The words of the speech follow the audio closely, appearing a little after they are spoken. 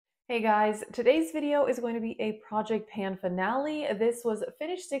Hey guys, today's video is going to be a project pan finale. This was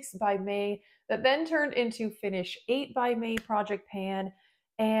finish 6 by May that then turned into finish 8 by May project pan,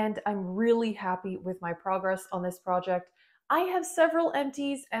 and I'm really happy with my progress on this project. I have several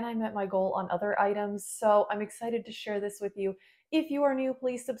empties and I met my goal on other items, so I'm excited to share this with you. If you are new,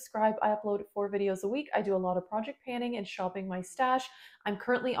 please subscribe. I upload 4 videos a week. I do a lot of project panning and shopping my stash. I'm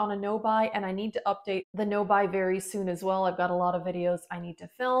currently on a no buy and I need to update the no buy very soon as well. I've got a lot of videos I need to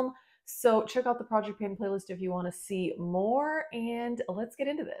film. So check out the Project Pan playlist if you want to see more, and let's get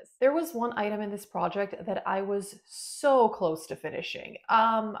into this. There was one item in this project that I was so close to finishing.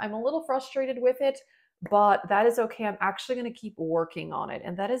 I'm a little frustrated with it, but that is okay. I'm actually going to keep working on it,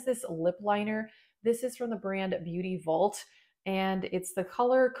 and that is this lip liner. This is from the brand Beauty Vault, and it's the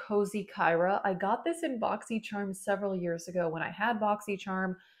color Cozy Kyra. I got this in BoxyCharm several years ago when I had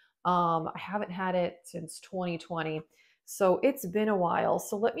BoxyCharm. I haven't had it since 2020. So it's been a while.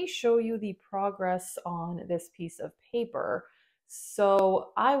 So let me show you the progress on this piece of paper.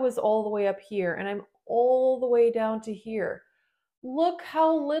 So I was all the way up here and I'm all the way down to here. Look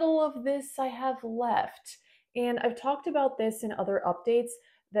how little of this I have left. And I've talked about this in other updates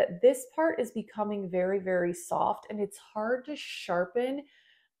that this part is becoming very, very soft and it's hard to sharpen.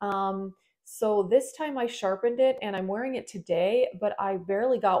 So this time I sharpened it and I'm wearing it today, but I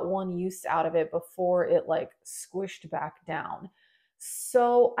barely got one use out of it before it like squished back down.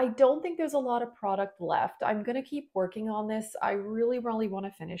 So I don't think there's a lot of product left. I'm going to keep working on this. I really, really want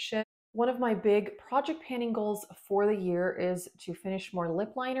to finish it. One of my big project panning goals for the year is to finish more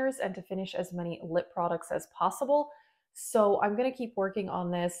lip liners and to finish as many lip products as possible. So I'm going to keep working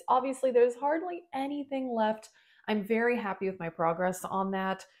on this. Obviously, there's hardly anything left. I'm very happy with my progress on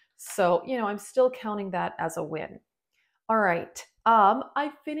that. So, I'm still counting that as a win. All right.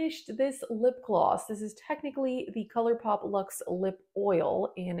 I finished this lip gloss. This is technically the ColourPop Luxe Lip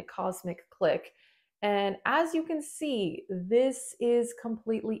Oil in Cosmic Click. And as you can see, this is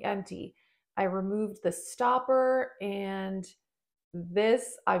completely empty. I removed the stopper and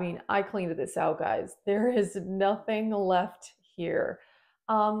I cleaned this out, guys. There is nothing left here.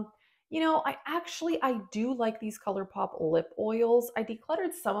 Um, I do like these ColourPop lip oils. I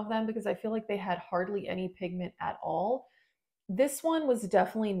decluttered some of them because I feel like they had hardly any pigment at all. This one was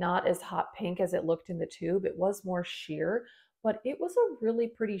definitely not as hot pink as it looked in the tube. It was more sheer, but it was a really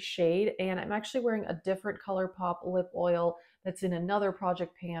pretty shade. And I'm actually wearing a different ColourPop lip oil that's in another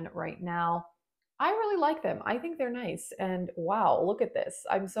project pan right now. I really like them. I think they're nice. And wow, look at this.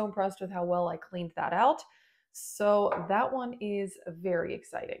 I'm so impressed with how well I cleaned that out. So that one is very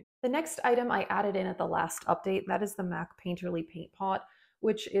exciting. The next item I added in at the last update, that is the MAC Painterly Paint Pot,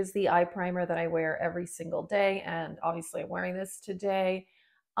 which is the eye primer that I wear every single day. And obviously I'm wearing this today.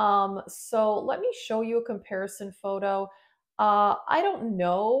 So let me show you a comparison photo. I don't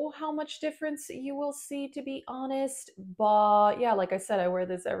know how much difference you will see, to be honest, but yeah, like I said, I wear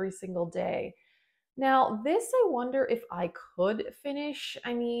this every single day. Now, this I wonder if I could finish.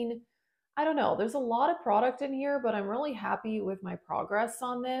 I don't know. There's a lot of product in here, but I'm really happy with my progress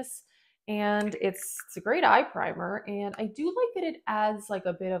on this. And it's a great eye primer. And I do like that it adds like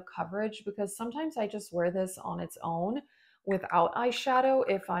a bit of coverage because sometimes I just wear this on its own without eyeshadow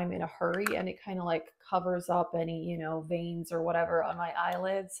if I'm in a hurry and it kind of like covers up any, veins or whatever on my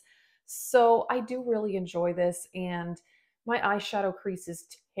eyelids. So I do really enjoy this. And my eyeshadow creases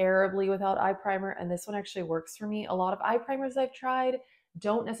terribly without eye primer, and this one actually works for me. A lot of eye primers I've tried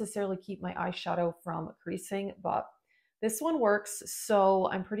don't necessarily keep my eyeshadow from creasing, but this one works, so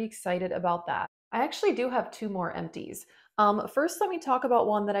I'm pretty excited about that. I actually do have two more empties. First, let me talk about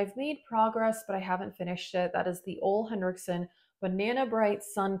one that I've made progress, but I haven't finished it. That is the Ole Henriksen Banana Bright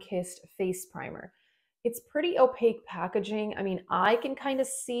Sun Kissed Face Primer. It's pretty opaque packaging. I can kind of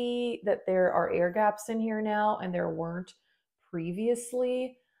see that there are air gaps in here now, and there weren't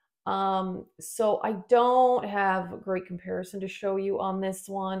previously. So I don't have a great comparison to show you on this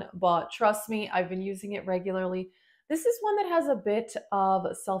one, but trust me, I've been using it regularly. This is one that has a bit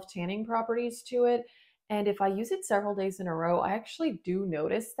of self-tanning properties to it, and if I use it several days in a row, I actually do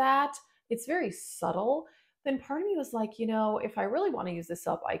notice that. It's very subtle. Then part of me was like, if I really want to use this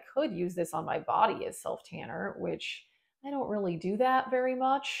up, I could use this on my body as self-tanner, which I don't really do that very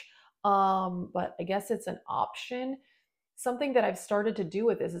much. But I guess it's an option. Something that I've started to do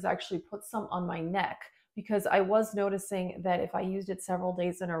with this is actually put some on my neck because I was noticing that if I used it several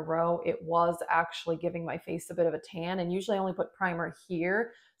days in a row, it was actually giving my face a bit of a tan. And usually I only put primer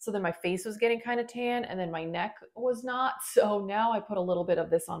here. So then my face was getting kind of tan and then my neck was not. So now I put a little bit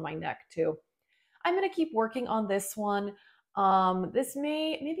of this on my neck too. I'm going to keep working on this one.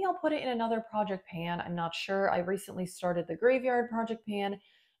 Maybe I'll put it in another project pan. I'm not sure. I recently started the graveyard project pan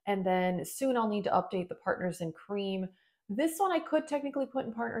And then soon I'll need to update the Partners in Cream. This one I could technically put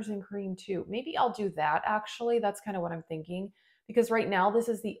in Partners in Cream too. Maybe I'll do that actually. That's kind of what I'm thinking because right now this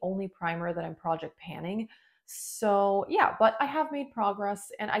is the only primer that I'm project panning. So yeah, but I have made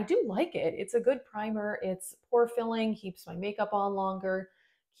progress and I do like it. It's a good primer. It's pore filling, keeps my makeup on longer,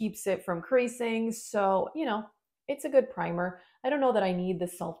 keeps it from creasing. So, it's a good primer. I don't know that I need the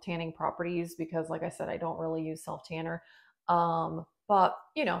self tanning properties because, like I said, I don't really use self tanner. But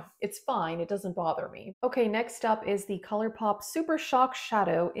it's fine. It doesn't bother me. Okay, next up is the ColourPop Super Shock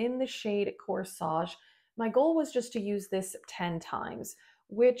Shadow in the shade Corsage. My goal was just to use this 10 times,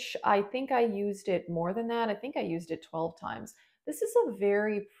 which I think I used it more than that. I think I used it 12 times. This is a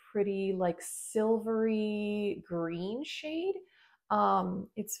very pretty, like silvery green shade.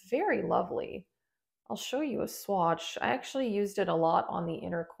 It's very lovely. I'll show you a swatch. I actually used it a lot on the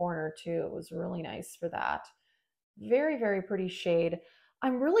inner corner too. It was really nice for that. Very, very pretty shade.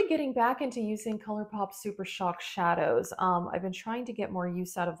 I'm really getting back into using ColourPop Super Shock shadows. I've been trying to get more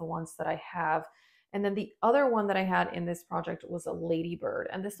use out of the ones that I have. And then the other one that I had in this project was a ladybird.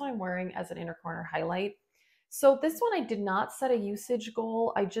 And this one I'm wearing as an inner corner highlight. So this one I did not set a usage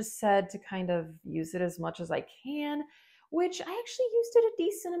goal. I just said to kind of use it as much as I can, which I actually used it a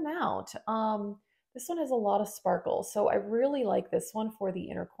decent amount. This one has a lot of sparkle, so I really like this one for the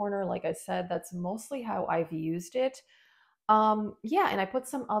inner corner. Like I said, that's mostly how I've used it. Yeah, and I put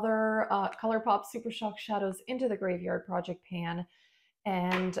some other ColourPop Super Shock shadows into the Graveyard Project pan,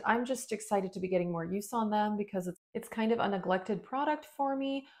 and I'm just excited to be getting more use on them because it's kind of a neglected product for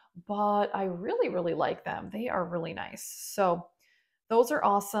me, but I really, really like them. They are really nice. So those are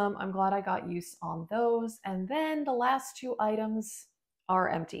awesome. I'm glad I got use on those. And then the last two items are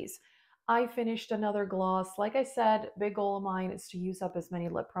empties. I finished another gloss. Like I said, big goal of mine is to use up as many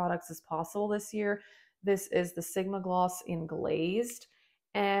lip products as possible this year. This is the Sigma Gloss in Glazed.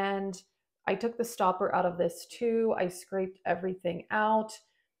 And I took the stopper out of this too. I scraped everything out.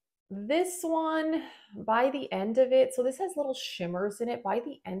 This one, by the end of it, so this has little shimmers in it. By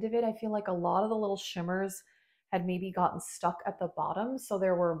the end of it, I feel like a lot of the little shimmers had maybe gotten stuck at the bottom. So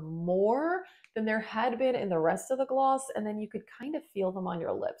there were more than there had been in the rest of the gloss. And then you could kind of feel them on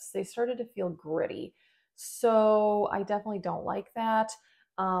your lips. They started to feel gritty. So I definitely don't like that.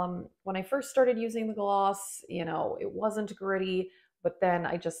 When I first started using the gloss, it wasn't gritty, but then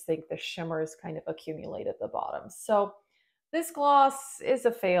I just think the shimmers kind of accumulate at the bottom. So this gloss is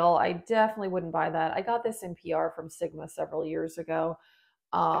a fail. I definitely wouldn't buy that. I got this in PR from Sigma several years ago.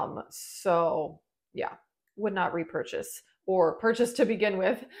 So yeah, would not repurchase or purchase to begin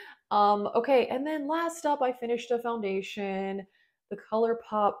with. Okay, and then last up, I finished a foundation, the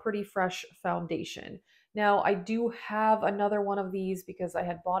ColourPop Pretty Fresh Foundation. Now, I do have another one of these because I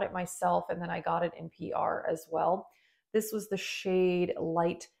had bought it myself and then I got it in PR as well. This was the shade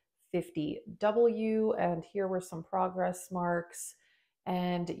Light 50W, and here were some progress marks.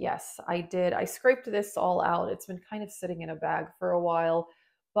 And yes, I did. I scraped this all out. It's been kind of sitting in a bag for a while,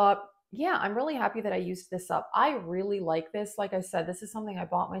 but yeah, I'm really happy that I used this up. I really like this. Like I said, this is something I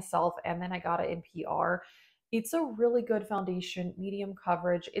bought myself and then I got it in PR. It's a really good foundation, medium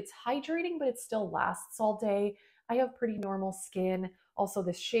coverage. It's hydrating, but it still lasts all day. I have pretty normal skin. Also,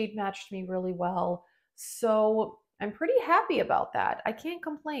 this shade matched me really well. So I'm pretty happy about that. I can't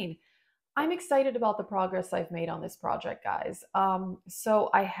complain. I'm excited about the progress I've made on this project, guys. So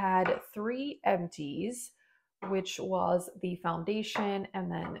I had 3 empties, which was the foundation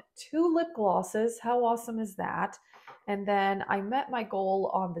and then 2 lip glosses. How awesome is that? And then I met my goal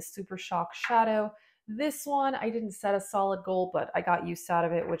on the Super Shock Shadow. This one, I didn't set a solid goal, but I got use out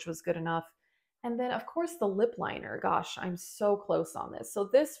of it, which was good enough. And then, of course, the lip liner. Gosh, I'm so close on this. So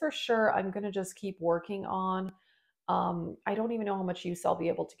this for sure, I'm going to just keep working on. I don't even know how much use I'll be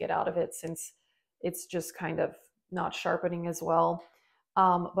able to get out of it since it's just kind of not sharpening as well.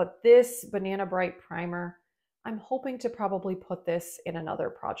 But this Banana Bright primer, I'm hoping to probably put this in another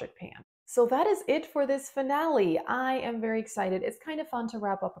project pan. So that is it for this finale. I am very excited. It's kind of fun to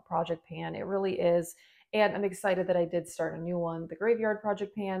wrap up a project pan. It really is. And I'm excited that I did start a new one, the Graveyard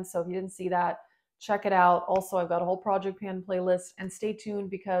Project Pan. So if you didn't see that, check it out. Also, I've got a whole project pan playlist, and stay tuned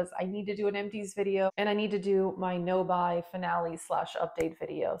because I need to do an empties video and I need to do my no buy finale slash update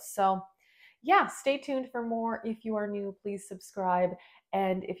video. So yeah, stay tuned for more. If you are new, please subscribe.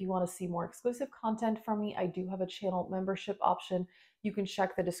 And if you want to see more exclusive content from me, I do have a channel membership option. You can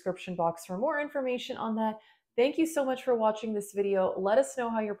check the description box for more information on that. Thank you so much for watching this video. Let us know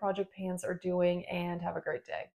how your project pans are doing and have a great day.